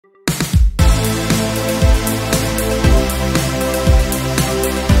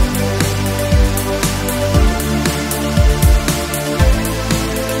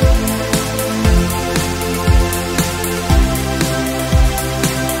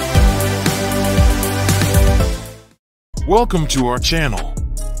Welcome to our channel.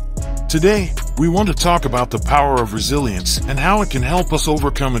 Today, we want to talk about the power of resilience and how it can help us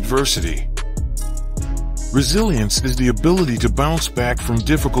overcome adversity. Resilience is the ability to bounce back from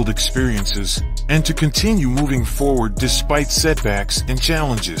difficult experiences and to continue moving forward despite setbacks and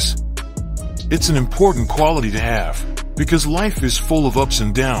challenges. It's an important quality to have because life is full of ups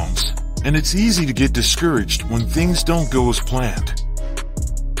and downs, and it's easy to get discouraged when things don't go as planned.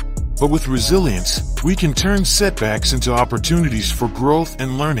 But with resilience, we can turn setbacks into opportunities for growth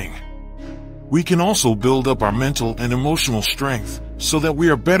and learning. We can also build up our mental and emotional strength so that we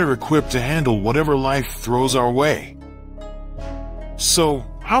are better equipped to handle whatever life throws our way. So,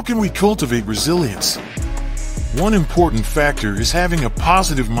 how can we cultivate resilience? One important factor is having a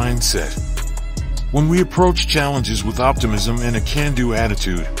positive mindset. When we approach challenges with optimism and a can-do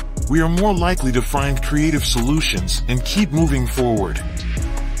attitude, we are more likely to find creative solutions and keep moving forward.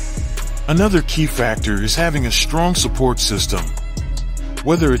 Another key factor is having a strong support system.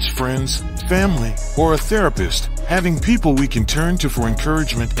 Whether it's friends, family, or a therapist, having people we can turn to for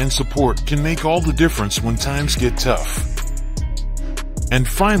encouragement and support can make all the difference when times get tough. And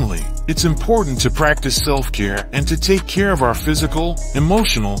finally, it's important to practice self-care and to take care of our physical,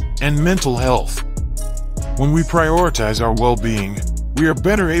 emotional, and mental health. When we prioritize our well-being, we are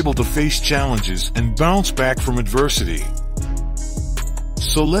better able to face challenges and bounce back from adversity.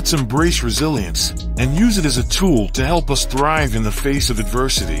 So let's embrace resilience and use it as a tool to help us thrive in the face of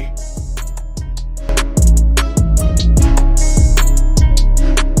adversity.